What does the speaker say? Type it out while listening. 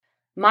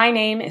My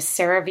name is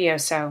Sarah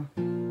Vioso.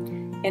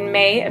 In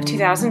May of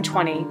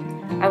 2020,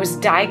 I was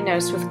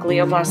diagnosed with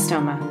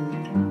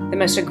glioblastoma, the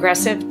most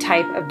aggressive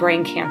type of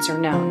brain cancer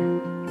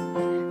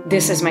known.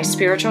 This is my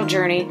spiritual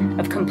journey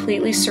of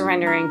completely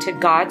surrendering to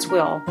God's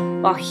will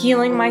while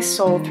healing my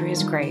soul through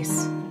His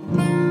grace.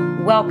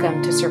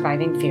 Welcome to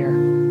Surviving Fear.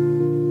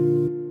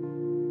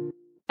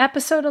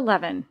 Episode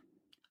 11,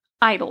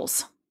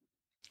 Idols.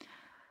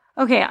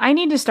 Okay, I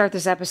need to start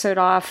this episode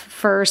off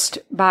first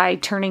by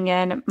turning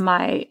in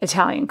my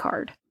Italian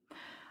card.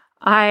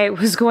 I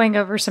was going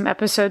over some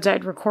episodes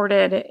I'd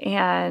recorded,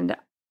 and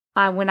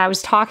when I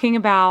was talking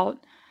about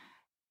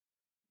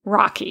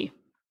Rocky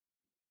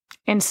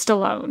and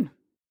Stallone,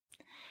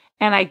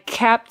 and I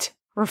kept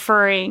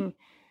referring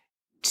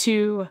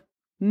to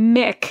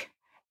Mick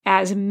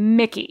as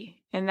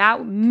Mickey, and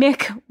that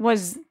Mick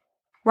was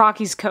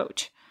Rocky's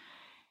coach.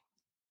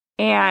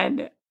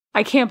 And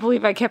I can't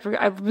believe I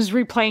was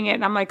replaying it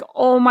and I'm like,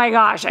 oh my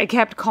gosh, I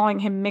kept calling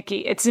him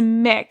Mickey. It's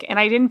Mick. And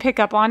I didn't pick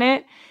up on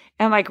it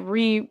and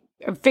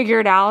figure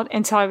it out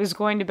until I was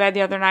going to bed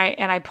the other night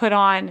and I put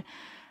on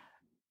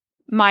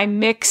my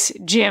Mick's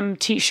Gym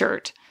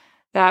t-shirt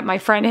that my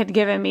friend had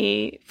given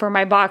me for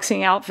my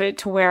boxing outfit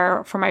to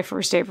wear for my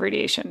first day of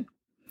radiation.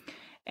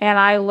 And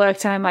I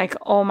looked and I'm like,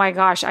 oh my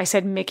gosh, I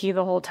said Mickey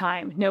the whole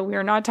time. No, we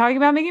are not talking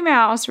about Mickey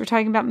Mouse. We're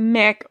talking about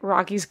Mick,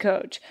 Rocky's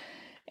coach.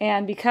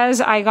 And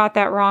because I got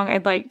that wrong,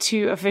 I'd like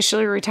to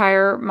officially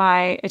retire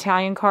my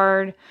Italian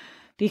card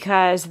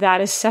because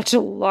that is such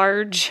a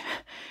large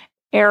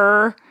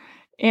error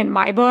in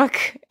my book.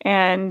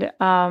 And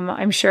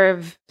I'm sure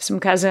of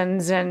some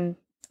cousins and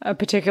a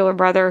particular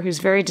brother who's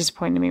very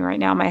disappointed in me right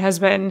now, my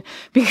husband,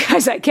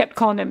 because I kept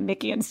calling him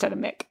Mickey instead of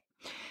Mick.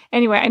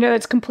 Anyway, I know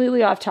that's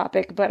completely off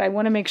topic, but I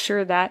want to make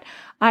sure that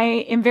I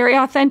am very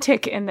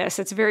authentic in this.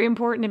 It's very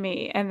important to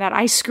me and that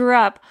I screw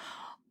up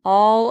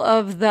all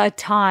of the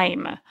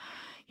time.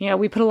 You know,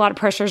 we put a lot of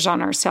pressure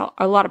on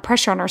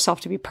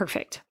ourselves to be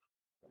perfect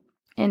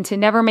and to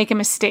never make a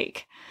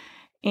mistake.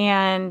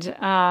 And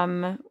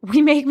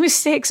we make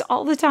mistakes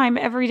all the time,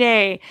 every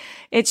day.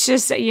 It's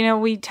just,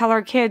 we tell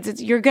our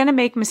kids, you're going to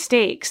make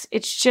mistakes.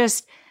 It's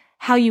just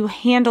how you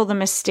handle the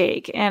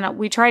mistake. And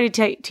we try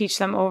to teach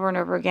them over and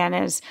over again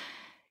is,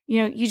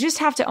 you just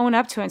have to own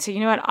up to it and say, you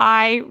know what,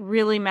 I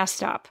really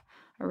messed up.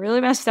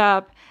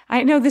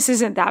 I know this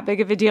isn't that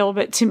big of a deal,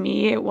 but to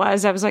me it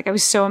was. I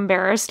was so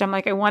embarrassed. I'm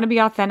like, I want to be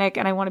authentic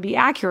and I want to be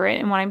accurate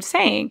in what I'm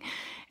saying.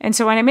 And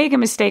so when I make a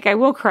mistake, I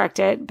will correct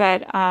it.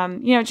 But,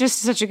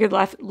 just such a good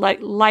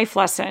life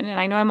lesson. And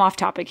I know I'm off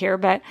topic here,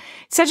 but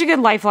it's such a good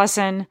life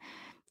lesson.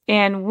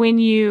 And when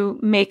you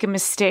make a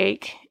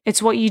mistake,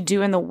 it's what you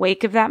do in the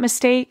wake of that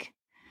mistake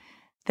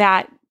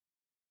that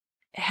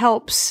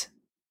helps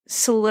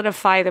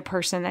solidify the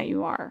person that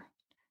you are.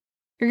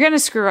 You're going to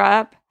screw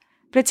up.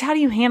 But it's how do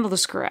you handle the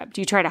screw up?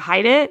 Do you try to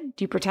hide it?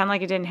 Do you pretend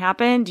like it didn't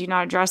happen? Do you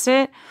not address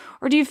it?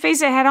 Or do you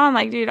face it head on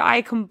like, dude,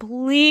 I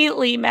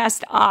completely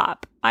messed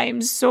up. I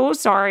am so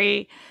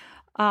sorry.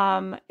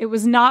 It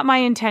was not my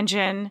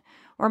intention.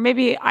 Or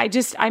maybe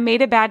I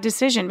made a bad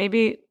decision.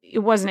 Maybe it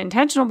wasn't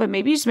intentional, but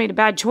maybe you just made a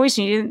bad choice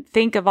and you didn't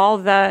think of all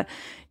the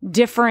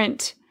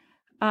different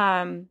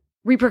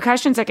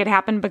repercussions that could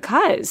happen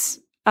because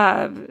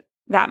of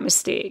that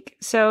mistake.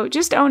 So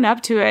just own up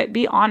to it.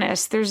 Be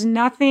honest. There's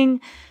nothing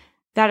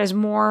that is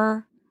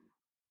more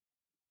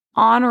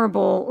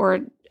honorable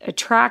or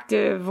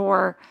attractive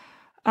or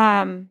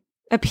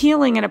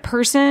appealing in a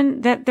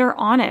person that they're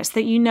honest,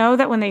 that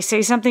that when they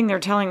say something, they're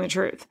telling the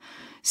truth.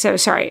 So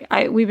sorry,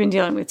 we've been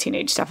dealing with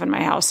teenage stuff in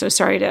my house, so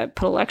sorry to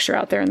put a lecture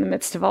out there in the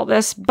midst of all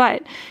this,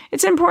 but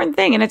it's an important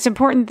thing, and it's an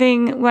important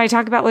thing when I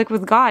talk about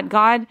with God.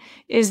 God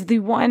is the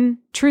one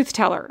truth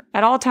teller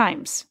at all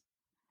times.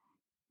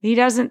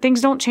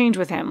 Things don't change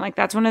with him.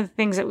 That's one of the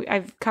things that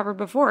I've covered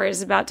before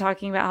is about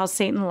talking about how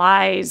Satan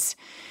lies.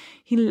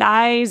 He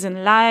lies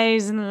and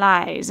lies and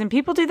lies. And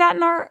people do that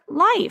in our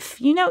life.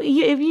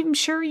 I'm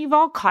sure you've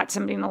all caught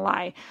somebody in a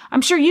lie.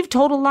 I'm sure you've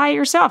told a lie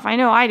yourself. I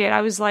know I did.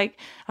 I was like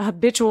a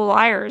habitual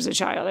liar as a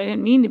child. I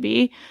didn't mean to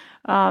be.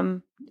 I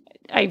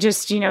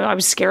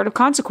was scared of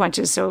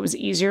consequences. So it was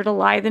easier to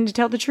lie than to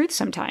tell the truth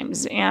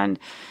sometimes. And,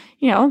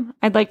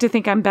 I'd like to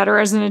think I'm better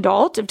as an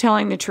adult of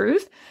telling the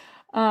truth.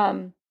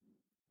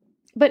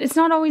 But it's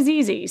not always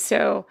easy.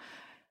 So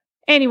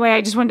anyway, I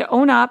just wanted to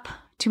own up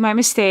to my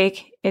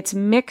mistake. It's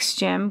Mick's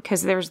Gym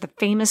because there's the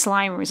famous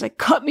line where he's like,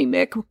 cut me,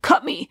 Mick,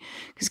 cut me.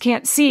 Because he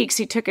can't see because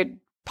he took a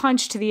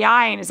punch to the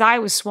eye and his eye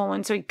was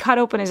swollen. So he cut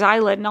open his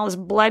eyelid and all his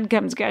blood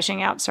comes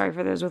gushing out. Sorry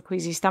for those with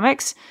queasy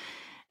stomachs.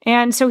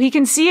 And so he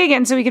can see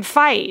again so he could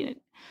fight.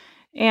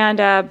 And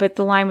but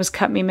the line was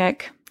cut me,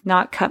 Mick,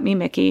 not cut me,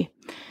 Mickey.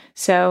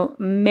 So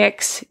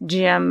Mick's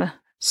Gym.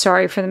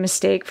 Sorry for the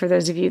mistake for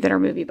those of you that are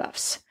movie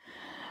buffs.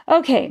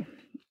 Okay,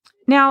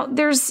 now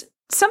there's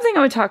something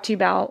I would talk to you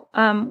about.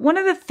 One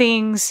of the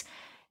things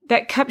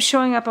that kept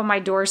showing up on my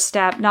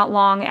doorstep not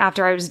long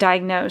after I was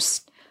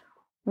diagnosed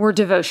were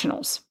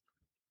devotionals.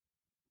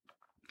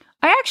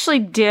 I actually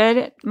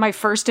did my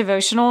first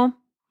devotional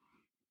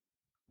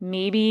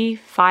maybe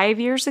 4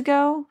 years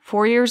ago.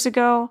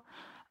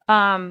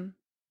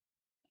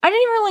 I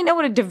didn't even really know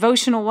what a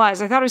devotional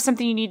was. I thought it was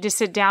something you need to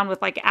sit down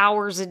with like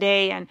hours a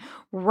day and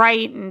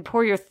write and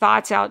pour your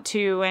thoughts out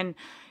to and,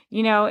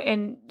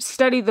 and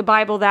study the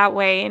Bible that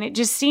way. And it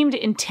just seemed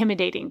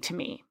intimidating to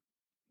me.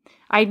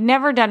 I'd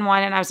never done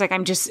one. And I was like,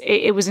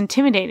 it was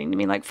intimidating to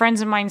me. Like friends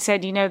of mine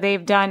said,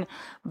 they've done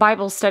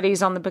Bible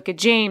studies on the book of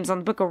James, on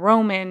the book of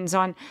Romans,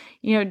 on,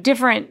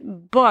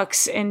 different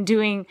books and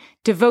doing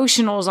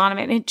devotionals on them.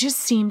 And it just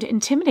seemed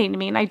intimidating to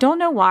me. And I don't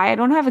know why. I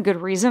don't have a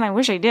good reason. I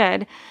wish I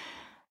did.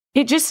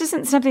 It just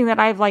isn't something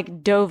that I've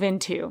like dove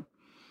into.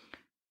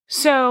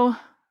 So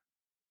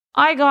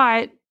I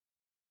got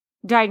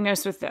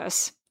diagnosed with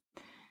this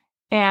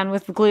and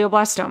with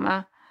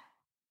glioblastoma.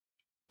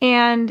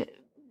 And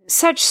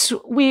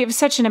we have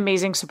such an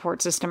amazing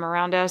support system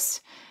around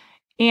us.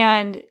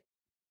 And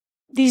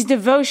these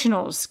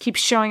devotionals keep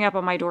showing up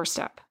on my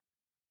doorstep.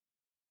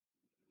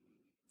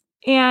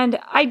 And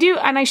I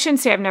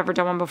shouldn't say I've never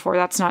done one before.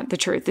 That's not the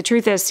truth. The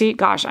truth is,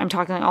 I'm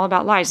talking all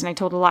about lies, and I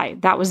told a lie.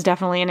 That was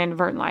definitely an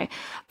inadvertent lie.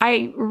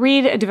 I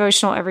read a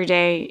devotional every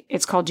day.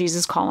 It's called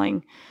Jesus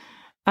Calling.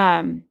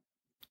 And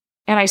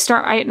I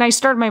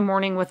started my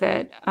morning with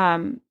it.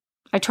 I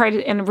try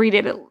to and read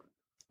it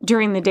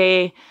during the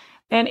day,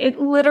 and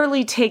it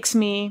literally takes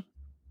me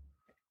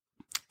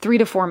 3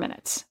 to 4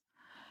 minutes.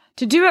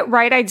 To do it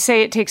right, I'd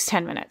say it takes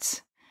 10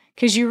 minutes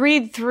because you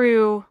read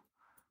through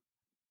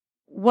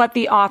what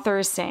the author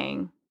is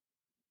saying.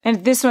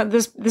 And this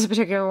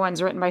particular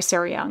one's written by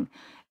Sarah Young.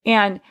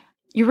 And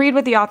you read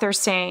what the author is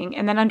saying,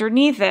 and then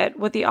underneath it,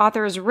 what the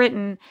author has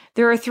written,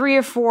 there are 3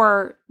 or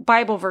 4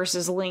 Bible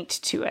verses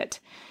linked to it.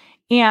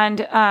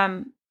 And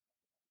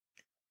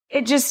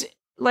it just,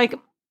 like,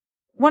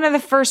 one of the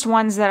first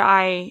ones that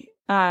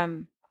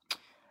one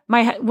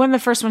of the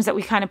first ones that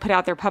we kind of put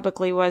out there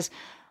publicly was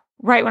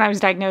right when I was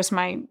diagnosed,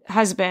 my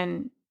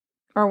husband,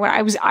 or when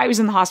I was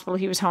in the hospital,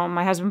 he was home,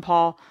 my husband,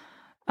 Paul,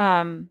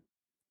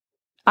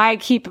 I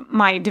keep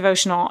my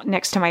devotional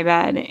next to my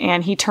bed,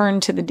 and he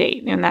turned to the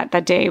date, and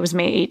that day was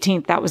May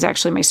 18th. That was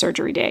actually my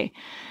surgery day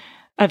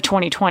of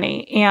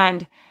 2020.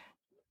 And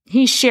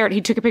he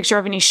took a picture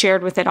of it and he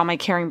shared with it on my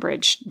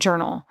CaringBridge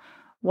journal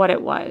what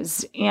it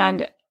was.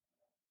 And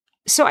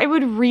so I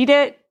would read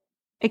it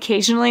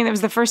occasionally. And it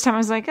was the first time I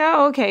was like,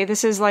 oh, okay,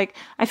 this is like,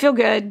 I feel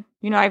good.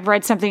 I've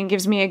read something that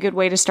gives me a good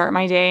way to start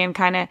my day and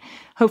kind of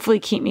hopefully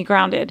keep me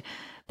grounded.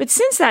 But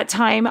since that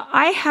time,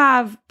 I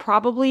have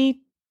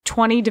probably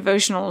 20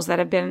 devotionals that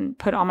have been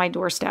put on my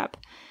doorstep.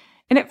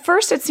 And at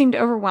first it seemed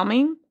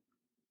overwhelming.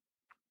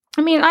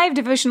 I mean, I have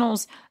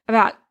devotionals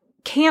about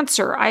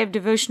cancer. I have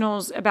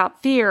devotionals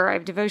about fear. I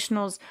have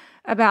devotionals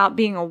about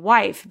being a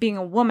wife, being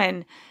a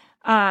woman,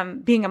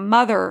 being a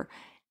mother.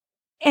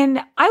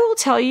 And I will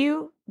tell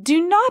you,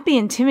 do not be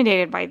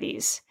intimidated by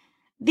these.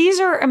 These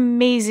are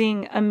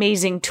amazing,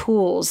 amazing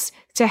tools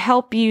to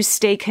help you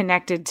stay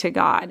connected to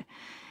God.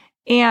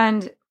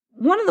 And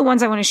one of the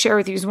ones I want to share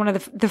with you is one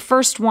of the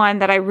first one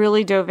that I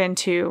really dove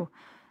into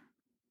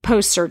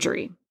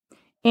post-surgery.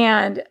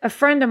 And a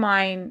friend of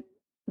mine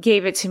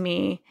gave it to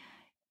me,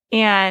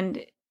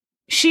 and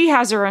she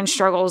has her own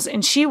struggles,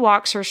 and she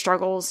walks her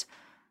struggles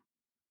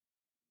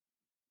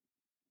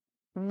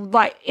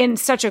like in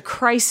such a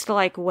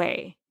Christ-like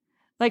way.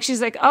 Like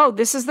she's like, oh,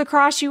 this is the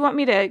cross you want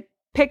me to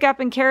pick up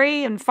and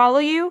carry and follow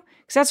you?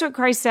 Because that's what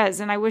Christ says.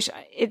 And I wish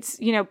it's,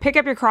 pick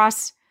up your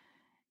cross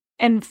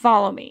and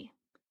follow me.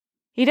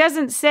 He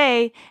doesn't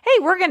say, hey,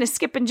 we're going to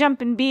skip and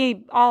jump and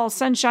be all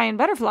sunshine and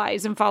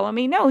butterflies and follow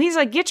me. No, he's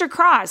like, get your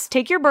cross,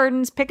 take your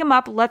burdens, pick them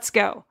up, let's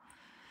go.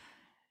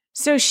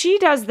 So she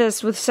does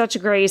this with such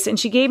grace, and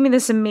she gave me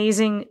this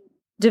amazing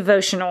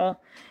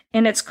devotional,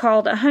 and it's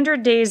called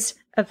 100 Days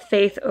of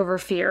Faith Over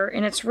Fear,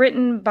 and it's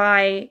written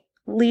by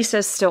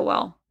Lisa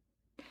Stilwell.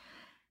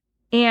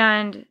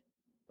 And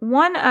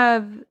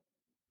it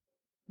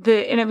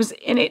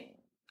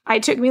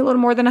took me a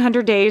little more than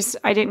 100 days.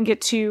 I didn't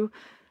get to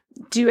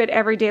do it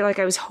every day like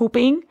I was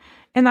hoping,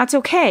 and that's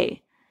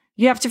okay.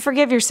 You have to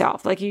forgive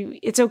yourself.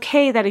 It's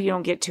okay that you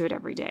don't get to it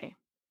every day.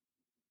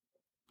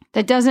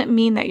 That doesn't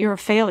mean that you're a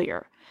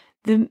failure.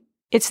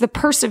 It's the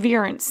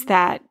perseverance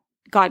that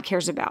God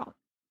cares about.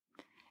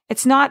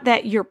 It's not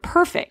that you're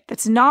perfect.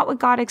 That's not what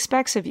God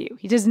expects of you.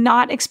 He does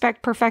not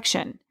expect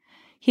perfection.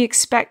 He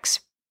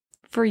expects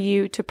for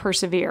you to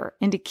persevere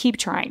and to keep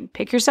trying.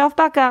 Pick yourself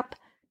back up,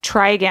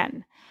 try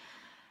again.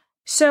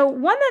 So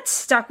one that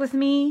stuck with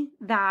me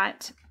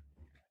that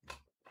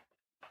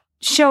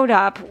showed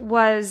up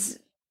was,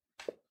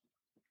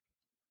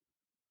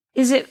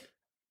 is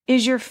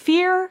your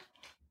fear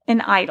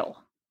an idol?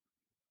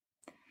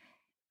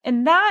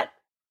 And that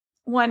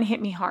one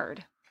hit me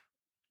hard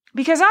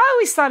because I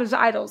always thought of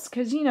idols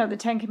because, the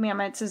 10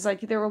 Commandments is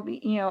like, there will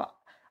be,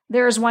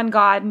 there is one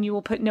God and you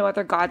will put no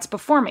other gods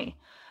before me.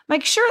 I'm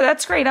like, sure,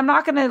 that's great. I'm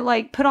not going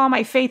to put all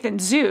my faith in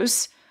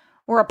Zeus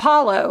or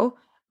Apollo.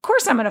 Of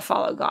course I'm going to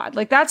follow God.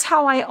 That's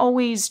how I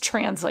always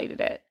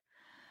translated it.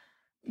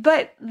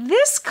 But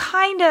this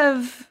kind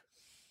of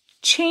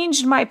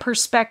changed my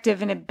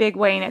perspective in a big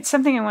way. And it's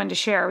something I wanted to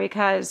share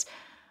because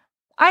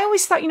I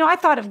always thought, I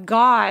thought of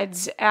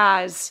gods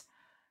as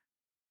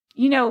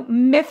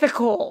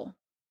mythical,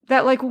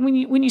 that like when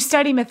you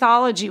study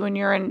mythology when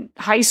you're in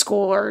high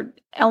school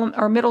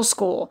or middle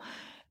school,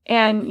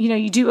 and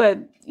you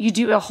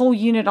do a whole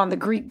unit on the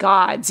Greek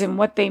gods and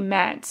what they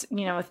meant,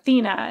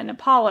 Athena and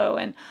Apollo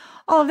and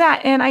all of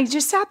that. And I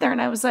just sat there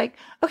and I was like,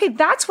 okay,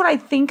 that's what I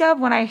think of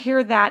when I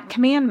hear that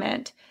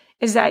commandment,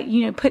 is that,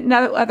 put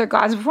other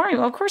gods before me.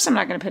 Well, of course I'm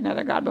not going to put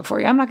another god before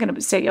you. I'm not going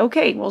to say,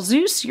 okay, well,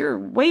 Zeus, you're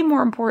way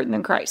more important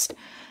than Christ.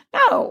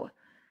 No,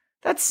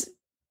 that's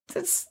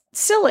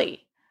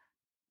silly.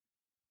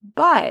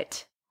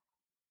 But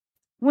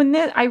when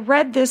I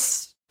read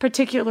this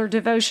particular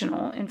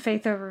devotional in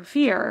Faith Over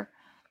Fear,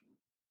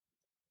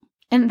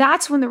 and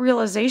that's when the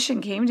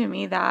realization came to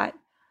me that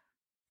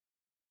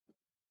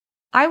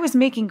I was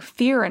making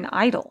fear an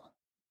idol.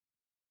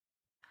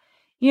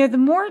 The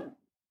more,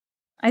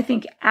 I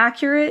think,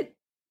 accurate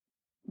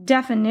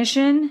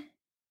definition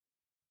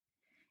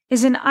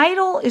is an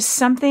idol is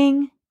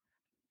something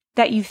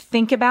that you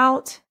think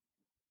about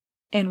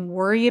and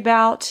worry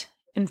about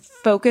and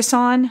focus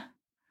on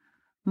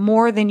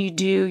more than you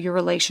do your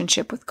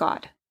relationship with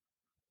God.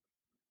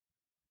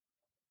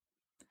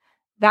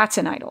 That's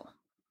an idol.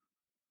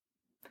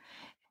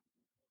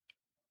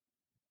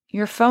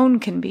 Your phone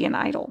can be an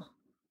idol.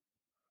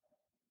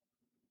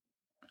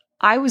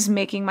 I was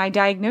making my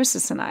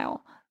diagnosis an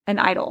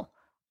idol.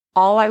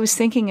 All I was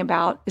thinking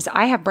about is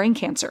I have brain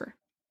cancer.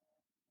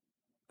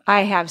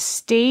 I have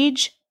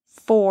stage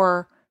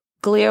 4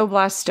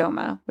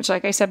 glioblastoma, which,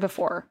 like I said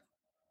before,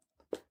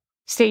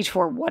 stage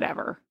 4,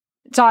 whatever.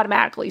 It's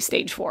automatically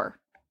stage 4.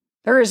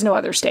 There is no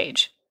other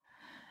stage,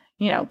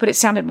 but it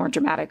sounded more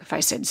dramatic if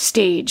I said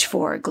stage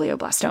 4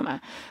 glioblastoma.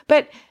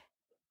 But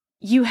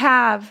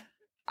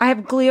I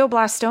have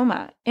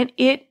glioblastoma, and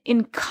it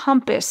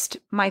encompassed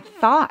my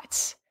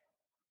thoughts.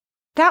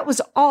 That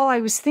was all I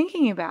was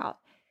thinking about,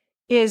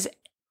 is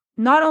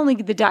not only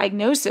the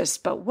diagnosis,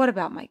 but what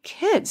about my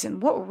kids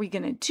and what were we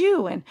going to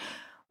do? And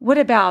what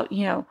about,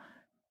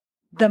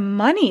 the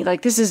money?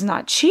 Like, this is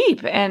not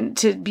cheap. And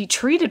to be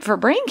treated for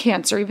brain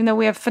cancer, even though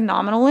we have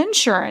phenomenal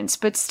insurance,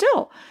 but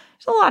still,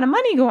 there's a lot of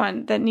money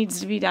that needs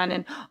to be done.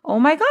 And oh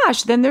my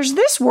gosh, then there's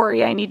this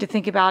worry I need to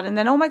think about. And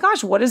then, oh my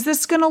gosh, what is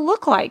this going to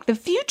look like? The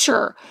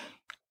future.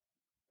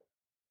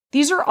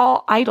 These are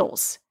all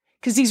idols,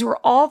 because these were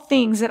all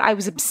things that I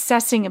was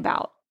obsessing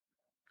about.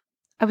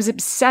 I was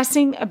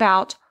obsessing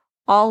about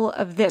all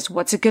of this.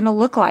 What's it going to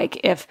look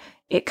like if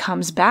it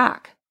comes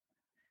back?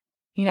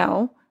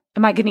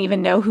 Am I going to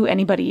even know who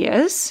anybody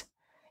is?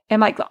 And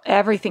like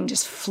everything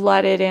just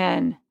flooded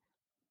in.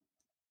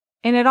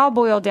 And it all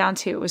boiled down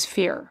to, it was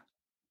fear.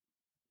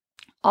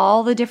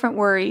 All the different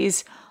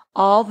worries,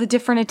 all the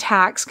different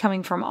attacks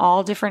coming from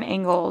all different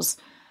angles,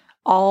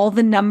 all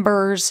the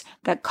numbers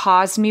that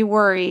caused me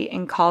worry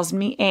and caused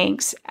me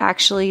angst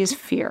actually is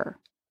fear.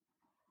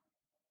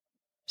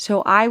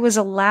 So I was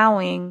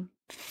allowing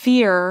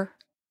fear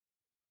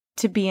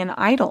to be an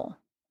idol.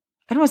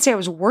 I don't want to say I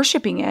was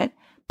worshiping it,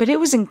 but it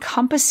was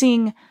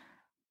encompassing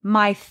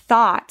my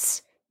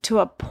thoughts to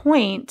a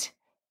point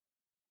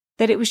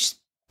that it was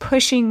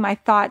pushing my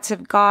thoughts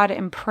of God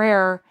and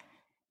prayer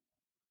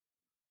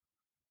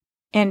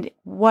and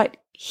what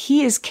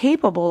He is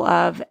capable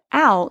of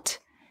out,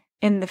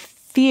 and the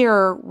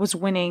fear was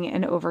winning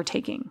and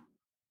overtaking.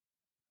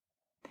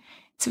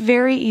 It's a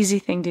very easy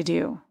thing to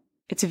do.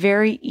 It's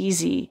very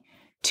easy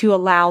to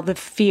allow the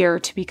fear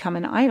to become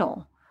an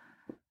idol,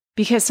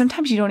 because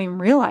sometimes you don't even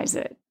realize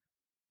it,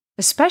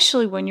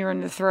 especially when you're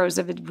in the throes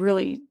of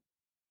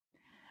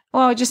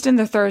just in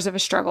the throes of a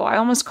struggle. I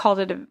almost called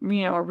it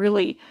a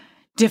really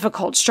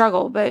difficult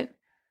struggle, but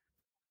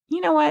you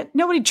know what?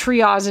 Nobody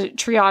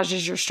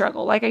triages your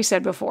struggle. Like I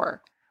said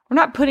before, we're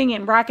not putting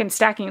in rack and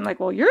stacking like,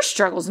 well, your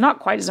struggle is not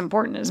quite as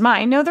important as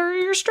mine. No, they're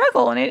your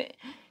struggle, and it's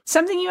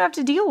something you have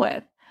to deal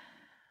with.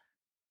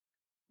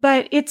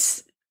 But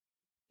it's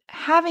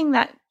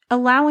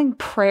allowing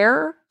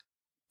prayer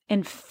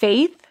and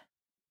faith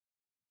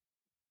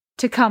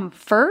to come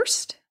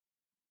first,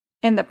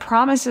 and the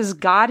promises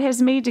God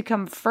has made to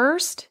come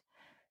first.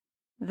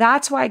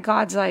 That's why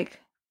God's like,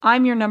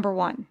 I'm your number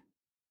one.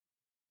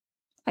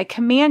 I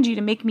command you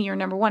to make me your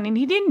number one. And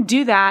He didn't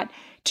do that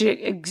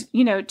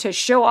to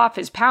show off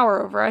His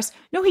power over us.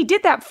 No, He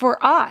did that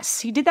for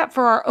us. He did that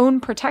for our own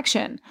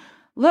protection.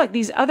 Look,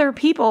 these other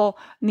people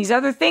and these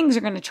other things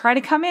are going to try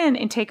to come in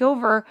and take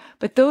over,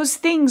 but those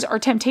things are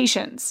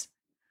temptations.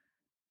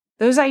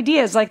 Those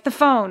ideas, like the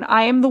phone,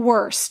 I am the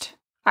worst.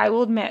 I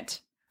will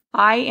admit,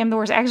 I am the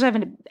worst.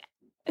 Actually,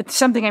 it's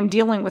something I'm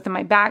dealing with in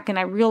my back, and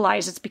I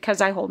realize it's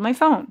because I hold my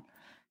phone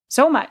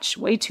so much,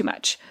 way too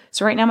much.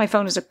 So right now my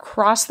phone is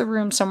across the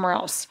room somewhere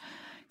else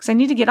because I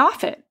need to get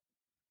off it.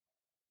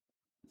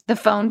 The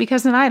phone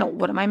becomes an idol.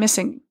 What am I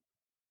missing?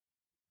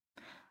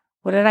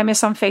 What did I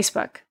miss on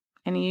Facebook?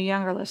 Any of you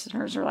younger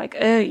listeners are like,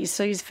 oh, you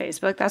still use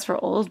Facebook? That's for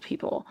old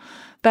people.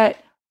 But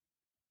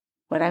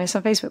what did I miss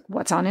on Facebook?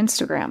 What's on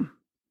Instagram?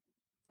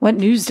 What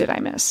news did I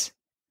miss?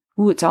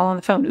 Ooh, it's all on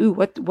the phone. Ooh,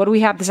 what do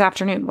we have this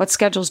afternoon? What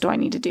schedules do I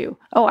need to do?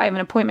 Oh, I have an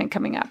appointment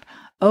coming up.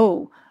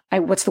 Oh,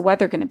 what's the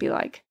weather going to be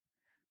like?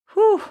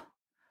 Whew.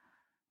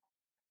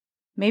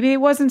 Maybe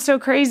it wasn't so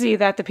crazy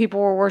that the people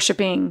were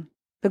worshiping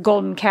the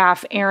golden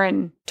calf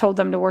Aaron told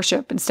them to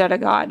worship instead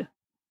of God.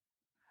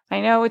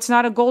 I know it's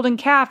not a golden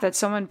calf that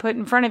someone put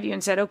in front of you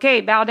and said,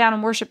 okay, bow down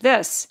and worship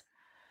this.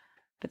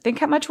 But think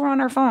how much we're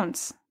on our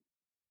phones.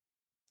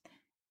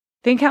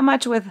 Think how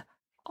much with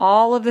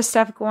all of the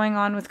stuff going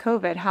on with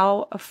COVID,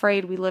 how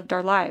afraid we lived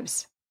our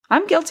lives.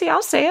 I'm guilty.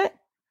 I'll say it.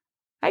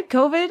 I had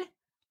COVID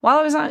while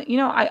I was on,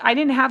 I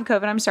didn't have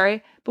COVID. I'm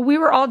sorry. But we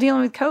were all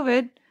dealing with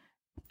COVID.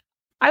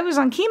 I was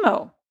on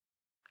chemo.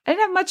 I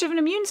didn't have much of an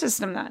immune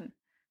system then.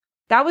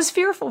 That was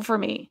fearful for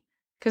me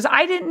because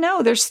I didn't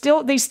know. They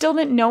still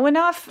didn't know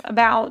enough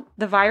about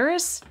the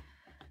virus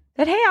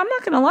that, hey, I'm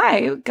not going to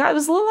lie. It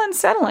was a little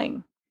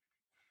unsettling.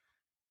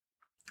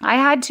 I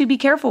had to be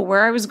careful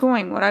where I was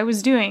going, what I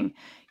was doing.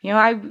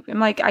 I'm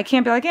like, I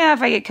can't be like,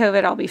 if I get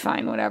COVID, I'll be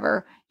fine,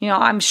 whatever.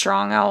 I'm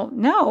strong.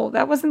 No,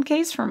 that wasn't the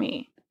case for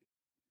me.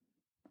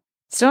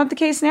 Still not the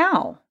case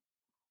now.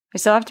 I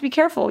still have to be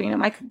careful.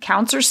 My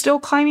counts are still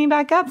climbing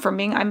back up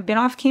I've been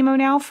off chemo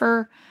now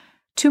for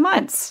 2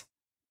 months.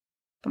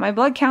 But my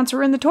blood counts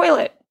are in the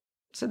toilet.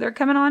 So they're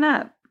coming on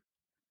up.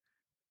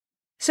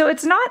 So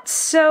it's not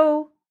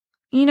so,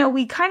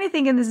 we kind of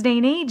think in this day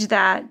and age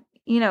that,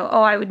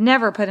 I would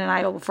never put an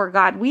idol before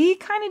God. We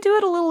kind of do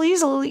it a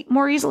little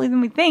more easily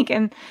than we think.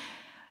 And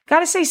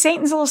gotta say,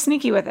 Satan's a little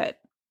sneaky with it.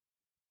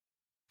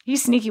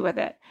 He's sneaky with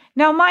it.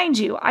 Now, mind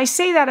you, I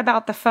say that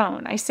about the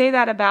phone. I say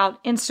that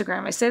about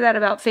Instagram. I say that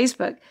about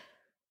Facebook.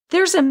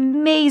 There's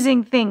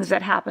amazing things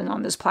that happen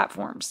on those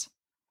platforms.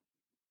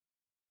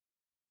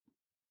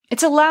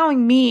 It's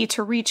allowing me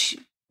to reach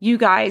you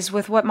guys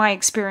with what my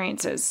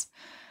experience is.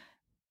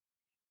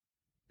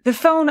 The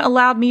phone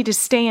allowed me to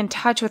stay in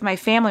touch with my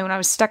family when I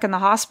was stuck in the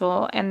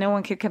hospital and no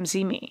one could come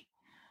see me.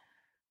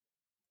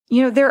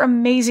 They're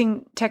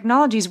amazing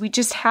technologies. We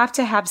just have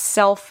to have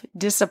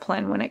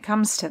self-discipline when it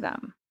comes to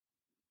them.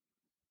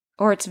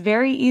 Or it's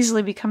very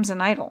easily becomes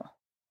an idol.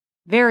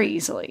 Very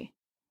easily.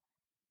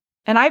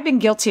 And I've been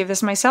guilty of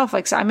this myself.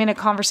 Like, so I'm in a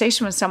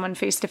conversation with someone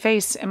face to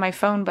face and my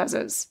phone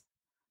buzzes.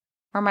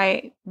 Or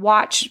my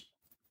watch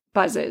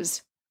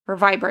buzzes or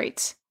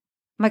vibrates.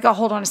 I'm like, oh,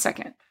 hold on a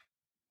second.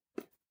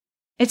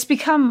 It's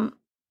become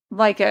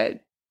like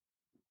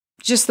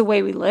just the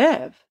way we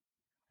live.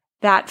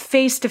 That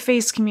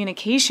face-to-face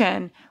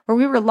communication where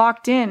we were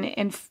locked in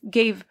and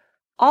gave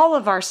all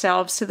of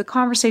ourselves to the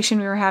conversation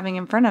we were having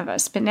in front of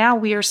us. But now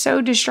we are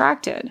so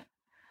distracted.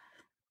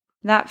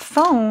 That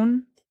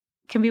phone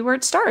can be where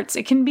it starts.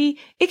 It can be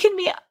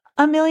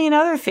a million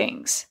other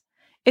things.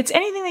 It's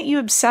anything that you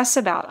obsess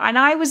about. And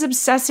I was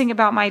obsessing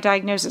about my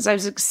diagnosis. I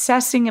was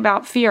obsessing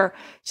about fear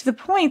to the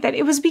point that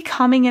it was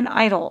becoming an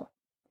idol.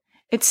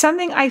 It's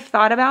something I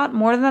thought about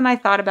more than I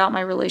thought about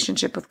my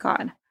relationship with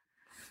God.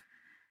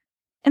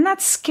 And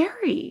that's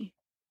scary.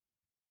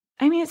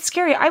 It's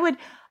scary. I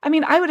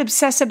would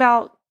obsess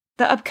about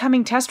the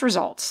upcoming test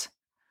results.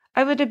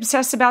 I would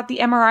obsess about the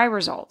MRI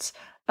results,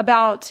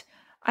 about,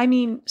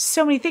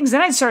 so many things. Then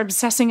I'd start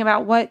obsessing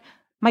about what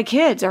my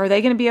kids, are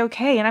they going to be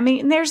okay?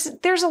 And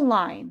there's a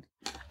line.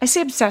 I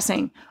say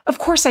obsessing. Of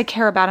course I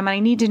care about them and I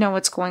need to know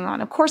what's going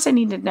on. Of course I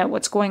need to know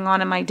what's going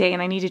on in my day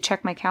and I need to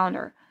check my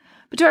calendar.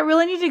 But do I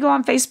really need to go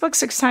on Facebook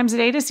 6 times a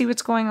day to see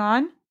what's going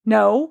on?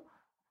 No.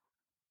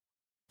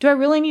 Do I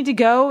really need to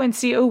go and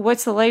see,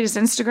 what's the latest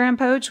Instagram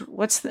post?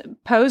 What's the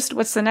post?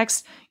 What's the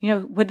next,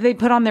 what did they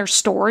put on their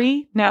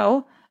story?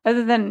 No.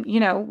 Other than,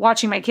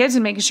 watching my kids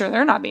and making sure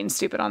they're not being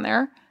stupid on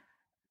there.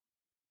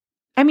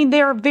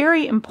 They are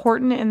very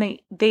important and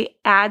they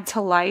add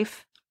to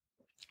life.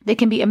 They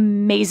can be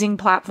amazing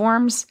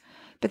platforms,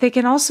 but they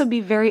can also be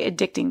very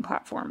addicting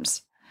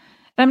platforms.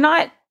 And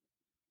I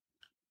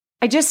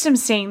just am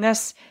saying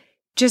this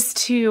just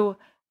to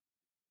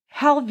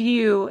help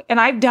you, and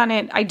I've done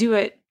it, I do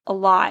it a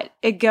lot.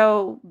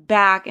 Go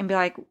back and be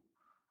like,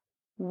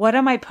 what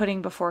am I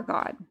putting before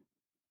God?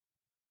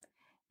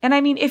 And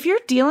if you're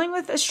dealing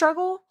with a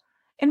struggle,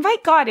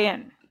 invite God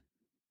in.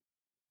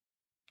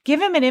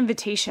 Give him an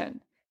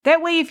invitation.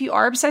 That way, if you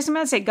are obsessing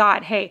about it, say,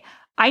 God, hey,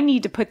 I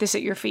need to put this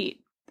at your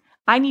feet.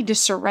 I need to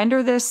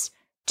surrender this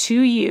to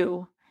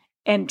you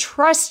and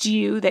trust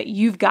you that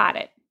you've got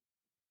it.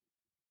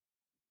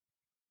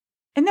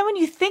 And then when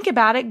you think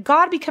about it,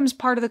 God becomes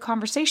part of the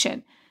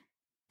conversation.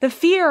 The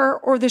fear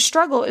or the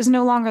struggle is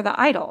no longer the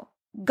idol.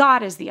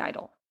 God is the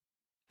idol,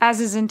 as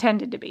is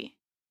intended to be.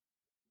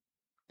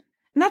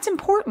 And that's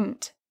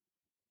important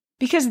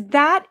because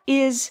that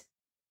is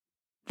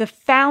the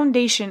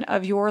foundation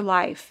of your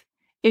life,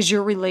 is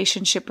your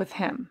relationship with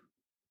him.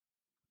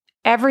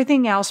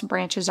 Everything else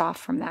branches off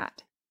from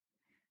that.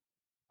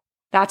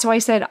 That's why I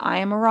said, I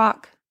am a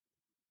rock.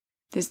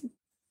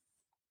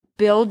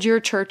 Build your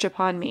church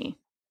upon me.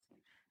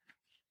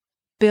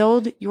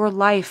 Build your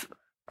life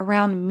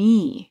around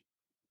me.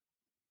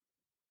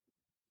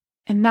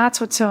 And that's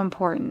what's so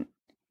important.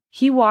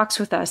 He walks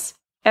with us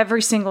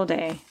every single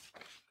day.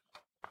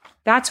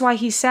 That's why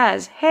he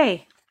says,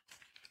 hey,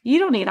 you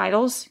don't need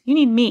idols. You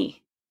need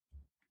me.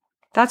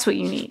 That's what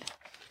you need.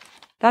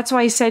 That's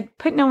why he said,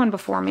 put no one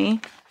before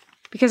me.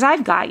 because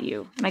I've got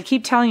you. And I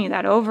keep telling you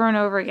that over and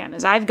over again,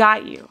 is I've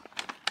got you.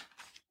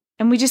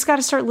 And we just got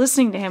to start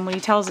listening to him when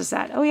he tells us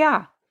that. Oh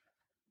yeah,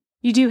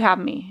 you do have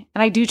me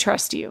and I do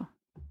trust you.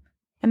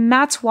 And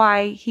that's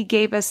why he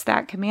gave us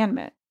that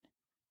commandment.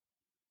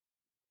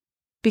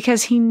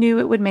 Because he knew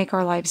it would make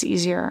our lives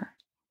easier.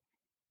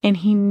 And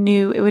he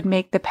knew it would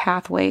make the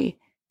pathway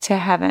to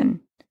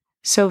heaven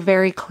so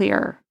very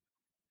clear.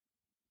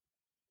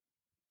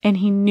 And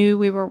he knew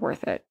we were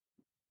worth it.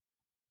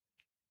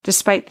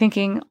 Despite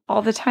thinking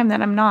all the time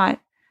that I'm not.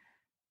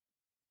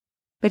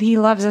 But he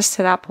loves us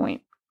to that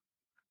point.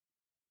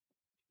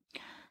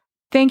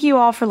 Thank you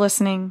all for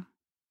listening.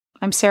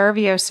 I'm Sarah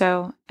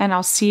Vioso, and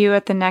I'll see you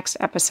at the next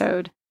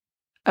episode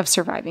of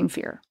Surviving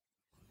Fear.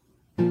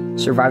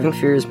 Surviving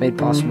Fear is made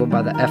possible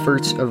by the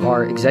efforts of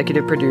our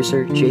executive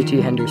producer,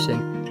 JT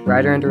Henderson,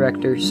 writer and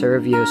director,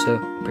 Sarah Vioso,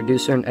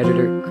 producer and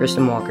editor,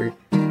 Kristen Walker,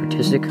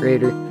 artistic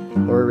creator,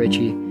 Laura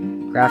Ritchie,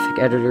 graphic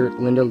editor,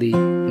 Linda Lee,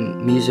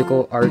 and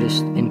musical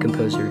artist and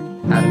composer,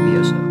 Adam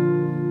Vioso.